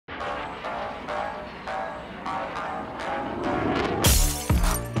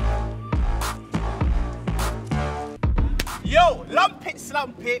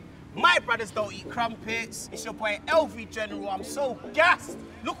crumpet. My brothers don't eat crumpets. It's your boy LV General. I'm so gassed.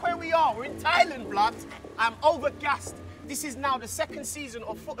 Look where we are. We're in Thailand, blood. I'm over gassed. This is now the second season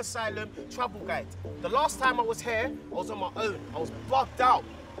of Footasylum Travel Guide. The last time I was here, I was on my own. I was bugged out.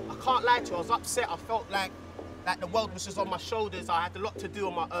 I can't lie to you, I was upset. I felt like the world was just on my shoulders. I had a lot to do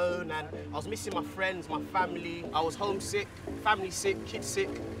on my own and I was missing my friends, my family. I was homesick, family sick, kids sick,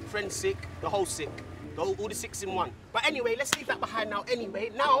 friends sick, the whole sick. All the six in one. But anyway, let's leave that behind now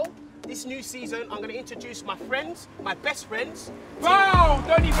anyway. Now, this new season, I'm gonna introduce my friends, my best friends. Wow,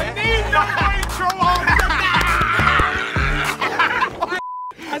 don't even need that intro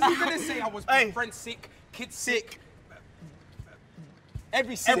I was gonna say I was friends sick, kids sick.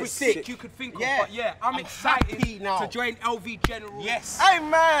 Every sick you could think of, but yeah, I'm excited now to join LV General. Yes. Hey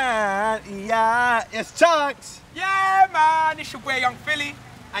man, yeah, it's Chunkz. Yeah man, it's your boy Young Philly.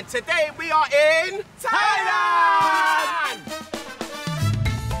 And today we are in Thailand!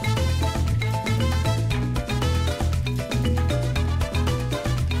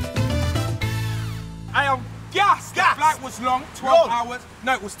 I am gassed. The flight was long, 12 hours.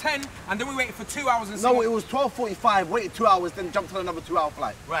 No, it was 10, and then we waited for 2 hours and No, it was 12:45, waited 2 hours, then jumped on another 2-hour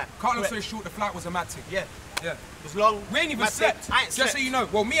flight. Right. Cut long story short, the flight was a mad thing. Yeah. Yeah. It was long. We ain't even slept. Just so you know.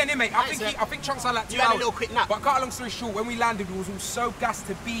 Well, me and him, mate, I think Chunkz had like 2 hours. You had a little quick nap. But cut a long story short, when we landed, we was all so gassed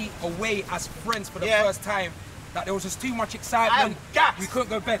to be away as friends for the first time that there was just too much excitement. We couldn't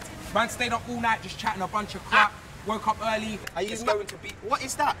go to bed. Man stayed up all night just chatting a bunch of crap. Woke up early. Are you going to be? What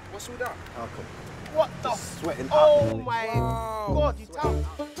is that? What's all that? Oh, cool. What the? Sweating Oh my God, you tell.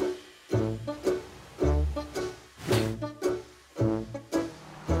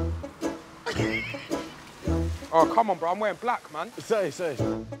 Oh, come on, bro. I'm wearing black, man. Sorry.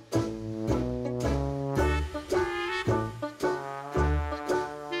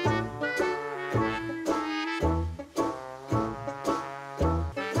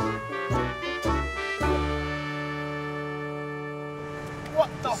 What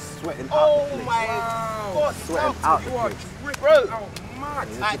the? Sweating Oh my God, Sweating out. You are bro. mad.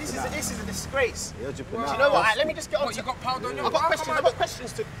 This is a disgrace. You're Do you know what? Let me just get on. What, you got powder on your I've got questions. I've got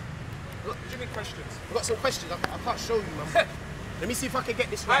questions to. What do you mean questions? I've got some questions. I can't show you, man. Let me see if I can get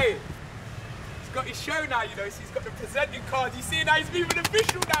this right. Hey, he's got his show now, you know, so he's got the presenting card. You see now, he's moving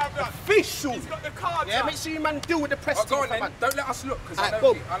official now, man. Official? He's got the card. Yeah, make sure you man deal with the press. Go on then, don't let us look, because I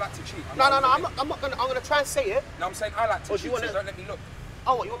like to cheat. No, I'm not gonna try and say it. No, I'm saying I like to cheat, so don't let me look.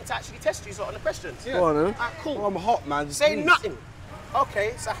 Oh, what, you want me to actually test you on the questions? Yeah. Go on, then. Alright, cool. Oh, I'm hot, man. Just Say please. nothing.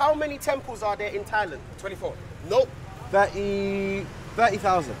 Okay, so how many temples are there in Thailand? 24. Nope.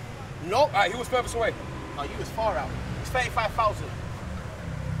 30,000. Nope. Alright, he was furthest away. Oh, you was far out. It's 35,000.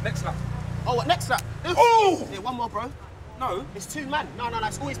 Next lap. Oh, what, next lap? Oh! Yeah, one more, bro. No. It's 2 man. No,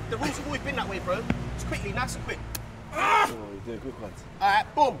 it's always, the rules have always been that way, bro. It's quickly, nice and quick. Ah! Oh, you did a good one. Alright,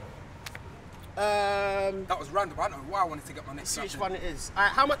 boom. That was random. I don't know why I wanted to get my next See lap. which one it is.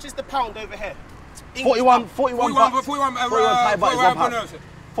 Alright, how much is the pound over here? 41 bucks. 41 Thai baht is £1.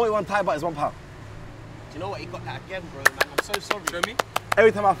 41 Thai baht is £1. Do you know what? He got that again, bro, man. I'm so sorry. Show me.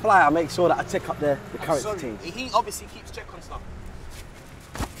 Every time I fly, I make sure that I check up the currency change. He obviously keeps check on stuff.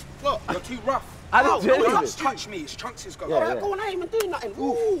 Look, You're too rough. I didn't do anything. Don't touch me. It's Chunkz' got. Alright, go on, I ain't even doing nothing.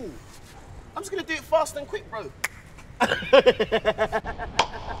 Ooh. I'm just gonna do it fast and quick, bro.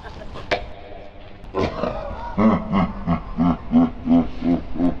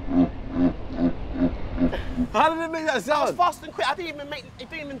 How did it make that That was sound? fast and quick. I didn't even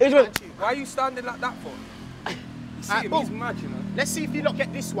do that to you. Why are you standing like that for? You see him, he's mad, you know. Let's see if you not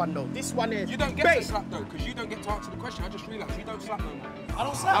get this one though. This one is. You don't get to slap though, because you don't get to answer the question. I just realised you don't slap no more. I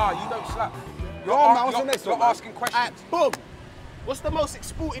don't slap. Ah, you don't slap. You're asking questions. Boom. What's the most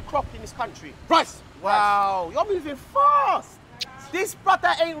exported crop in this country? Rice. Wow, you're moving fast. This brother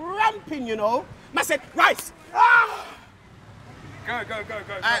ain't ramping, you know. Man said rice. Ah! Go.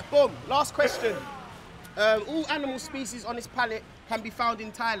 Alright, boom. Last question. All animal species on this planet can be found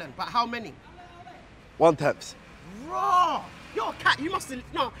in Thailand, but how many? 1/10. Raw. You're a cat. You must have.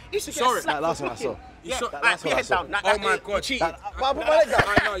 No, you should get a slap That last for one I cooking. saw. Yeah, That's put what your I head saw. down. Oh my God. You cheated. Put my leg down. I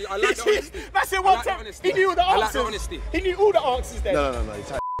know, I like the honesty. That's it, I one like the time. honesty. He knew the I like answers. the honesty. He knew all the answers then. No.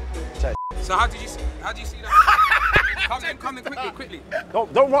 So how do you see that? Come in quickly.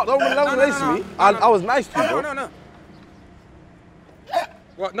 Don't relate to me. I was nice to you, bro. No.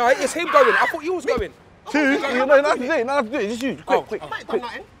 What? No, it's him going. I thought you was going. Two? You know, nothing to do it. Just you. Quick. Might have done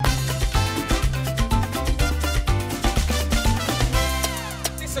nothing.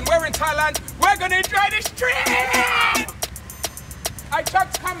 Listen, we're in Thailand. We're gonna enjoy this trip. Hey,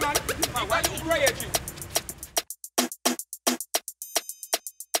 Chunkz, come man. You got a little grey edge.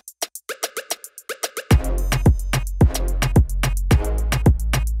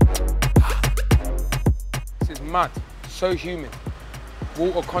 mad. So humid.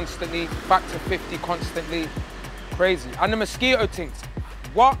 Water constantly, back to 50 constantly. Crazy. And the mosquito things.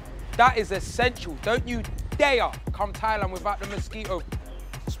 What? That is essential. Don't you dare come Thailand without the mosquito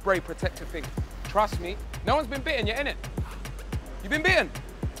spray protector thing. Trust me. No one's been bitten yet, innit? You been bitten?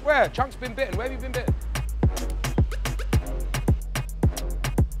 Where? Chunkz been bitten. Where have you been bitten?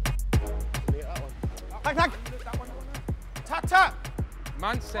 Tag. Tata.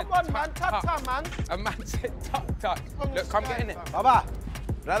 Man said Come on, man. Tata, man. A man said tut. Look, come get in it. Baba.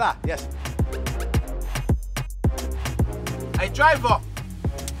 Brother. Yes. Hey, driver.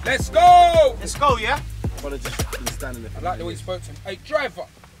 Let's go! Let's go, yeah? Brother, just been standing there. I like the way you spoke to him. Hey, driver!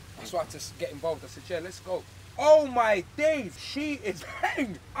 That's why I had to get involved. I said, yeah, let's go. Oh my days, she is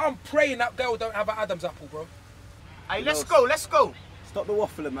hang. I'm praying that girl don't have an Adam's apple, bro. Hey, let's go, let's go. Stop the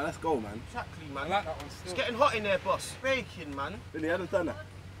waffling, man. Let's go, man. Exactly, man. I like that one still. It's getting hot in there, boss. Baking, man. Really, you understand that?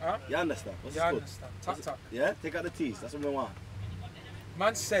 Huh? You understand? What's Yeah, I this understand. called? Tuck. Yeah? Take out the teas. That's what we want.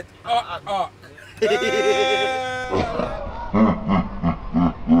 Man said, I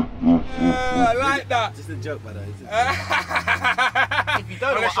like that. Just a joke, brother. If you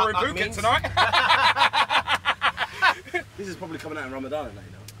don't know Unless what you're in Phuket means. tonight. This is probably coming out in Ramadan, you know.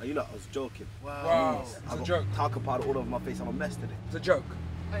 Are you not? I was joking. Wow. It's a joke. Talc powder all over my face. I'm a mess today. It's a joke.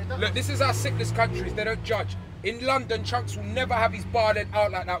 Look, this is how sick this country is. They don't judge. In London, Chunkz will never have his bar head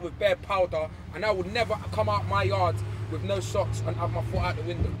out like that with bare powder, and I would never come out my yard with no socks and have my foot out the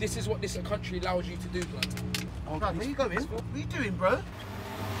window. This is what this country allows you to do, blood. Oh, blood, where you going? What are you doing, bro?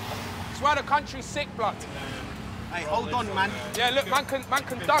 It's why the country's sick, blood. Hey, hold on, man. Yeah, look, man can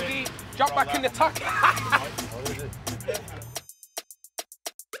Dougie jump back in the tuck.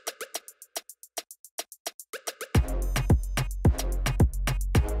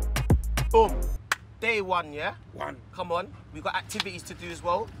 Boom. Day one, yeah? One. Come on. We've got activities to do as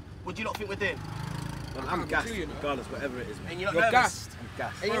well. What do you not think we're doing? Well, I'm gassed, regardless, whatever it is, man. And you're not You're nervous? gassed. I'm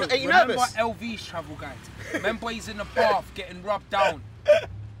gassed. Are you, Bro, are you remember nervous? LV's travel guide? Remember he's in the bath getting rubbed down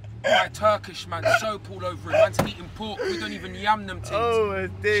by Turkish man, soap all over him. Man's eating pork. We don't even yam them things. Oh,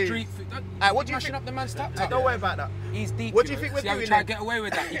 dear. Street food. What do you Mashing think? up the man's tap Hey, don't worry about that. He's deep. What do you think we're See how he doing tried then? to get away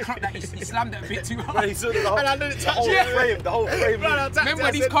with that? He cracked that. He slammed it a bit too Bro, hard. he saw the whole, And I didn't touch whole it. frame, the whole frame. Remember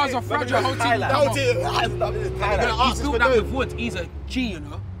when these cars are fragile? Whole team Thailand. come Don't off. do it. He's built that with wood. He's a G, you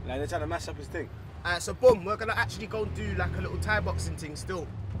know. Like, they're trying to mash up his thing. So boom, we're gonna actually go and do like a little Thai boxing thing still.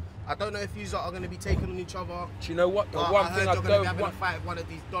 I don't know if you are gonna be taking on each other. Do you know what? The But one I thing heard I you're gonna be don't having a want. fight with one of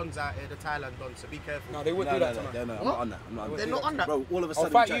these dons out here, the Thailand dons, so be careful. No, they wouldn't do that tonight. I'm not on that. I'm not on that. They're not on that. Bro, all of a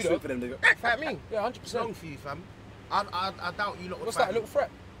sudden, fight try you, to though. swoop for them. They go, Fight me. Yeah, It's long 100%. for you, fam. I doubt you lot would What's fight that? A me. little threat?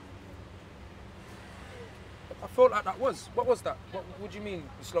 I felt like that was. What was that? What do you mean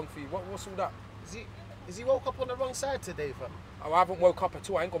it's long for you? What's all that? Is he woke up on the wrong side today, fam? Oh, I haven't woke up at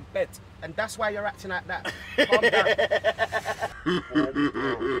all. I ain't gone bed. And that's why you're acting like that. Calm down.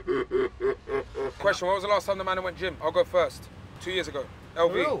 Question, when was the last time the man went gym? I'll go first. 2 years ago. LV.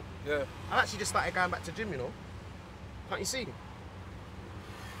 For real? Yeah. I actually just started going back to gym, you know. Can't you see?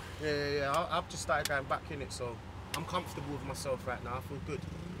 Yeah. I've just started going back in it, so I'm comfortable with myself right now. I feel good.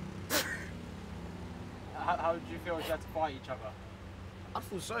 How did you feel if you had to fight each other? I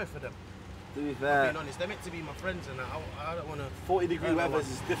feel sorry for them. to be Being fair, honest, they're meant to be my friends, and I don't want to. 40-degree weathers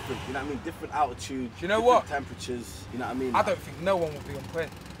is different, you know what I mean? Different altitude, Do you know different what? temperatures, you know what I mean? I don't think no one will be on point.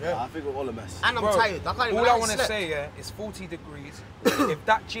 I think we're all a mess. And I'm Bro, tired. I can't even. All I haven't want to slept. say, yeah, is 40 degrees. If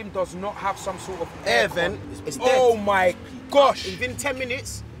that gym does not have some sort of Air aircon, vent. It's dead. oh my gosh. Within 10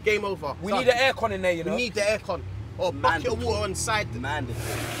 minutes, game over. We Done. need an aircon in there, you know. We need the aircon or a bucket of water on side. Mandatory.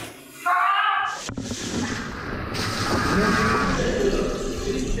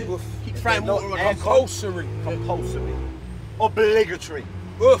 Keep frying No water on aircon. Compulsory. Compulsory. Obligatory.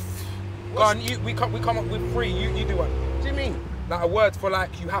 Oof. Go on, we come up with 3. You do one. What do you mean? Like a word for like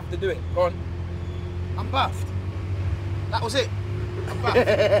you have to do it. Go on. I'm buffed. That was it. I'm buffed.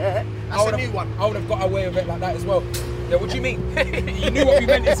 That's a new one. I would have got away with it like that as well. Yeah, what do you mean? You knew what we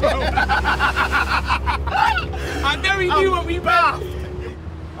meant as well. I know he knew what we meant.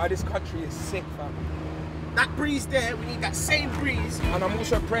 This country is sick, fam. That breeze there, we need that same breeze. And I'm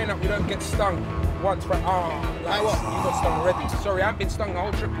also praying that we don't get stung once, right? Like what? You got stung already. Sorry, I haven't been stung the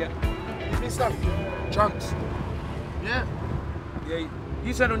whole trip yet. You've been stung. Chunkz. Yeah. Yeah,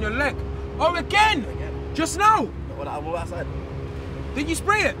 you said on your leg. Oh, again? Just now? What outside? Did you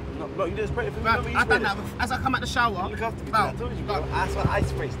spray it? No, you didn't spray it for me. Right, No, you I sprayed done it. that as I come out the shower. Look after me, Bow. I told you, bro. That's what I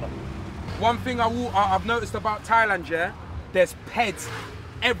spray stuff. One thing I've noticed about Thailand, yeah, there's peds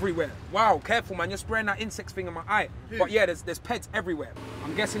everywhere. Wow, careful, man. You're spraying that insect thing in my eye. But yeah, there's peds everywhere.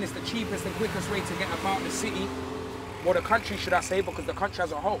 I'm guessing it's the cheapest and quickest way to get about the city, or the country, should I say, because the country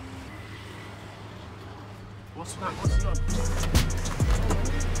as a whole. What's that? What's he on?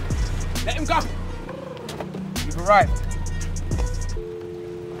 Let him go. You've arrived.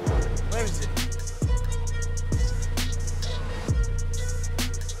 Where is it?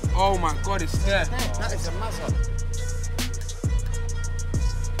 Oh my God, it's there. That is a mazza.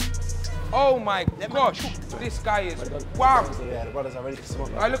 Oh my gosh, this guy is wow. Yeah, the brothers are ready to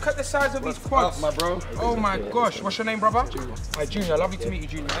smoke. I look at the size of these quads. My bro. Oh my gosh, what's your name, brother? Hi, Junior. Lovely to meet you,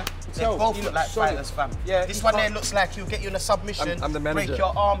 Junior. They both look like fighters, fam. Yeah, this one there looks like he'll get you in a submission. I'm the manager. Break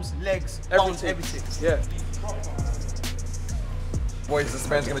your arms, legs, bones, everything. Yeah. Boys, this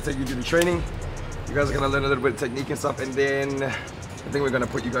man's gonna take you through the training. You guys are gonna learn a little bit of technique and stuff, and then I think we're gonna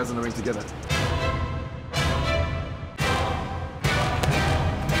put you guys in the ring together.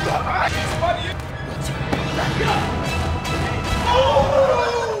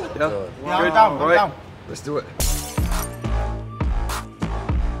 Yeah, I'm down, I'm down. Let's do it.